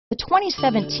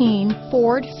2017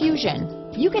 Ford Fusion.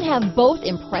 You can have both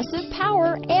impressive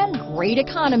power and great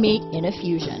economy in a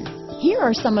Fusion. Here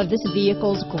are some of this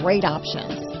vehicle's great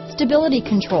options: stability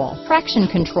control, traction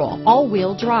control,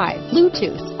 all-wheel drive,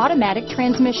 Bluetooth, automatic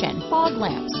transmission, fog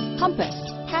lamps, compass,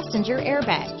 passenger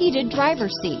airbag, heated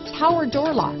driver's seat, power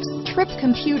door locks, trip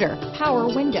computer, power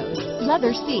windows,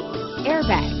 leather seats,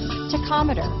 airbags,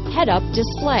 tachometer, head-up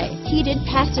display, heated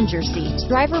passenger seat,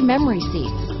 driver memory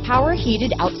seats, power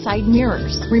heated outside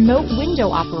mirrors, remote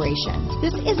window operation.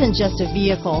 This isn't just a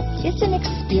vehicle, it's an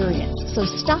experience. So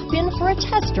stop in for a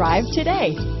test drive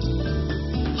today.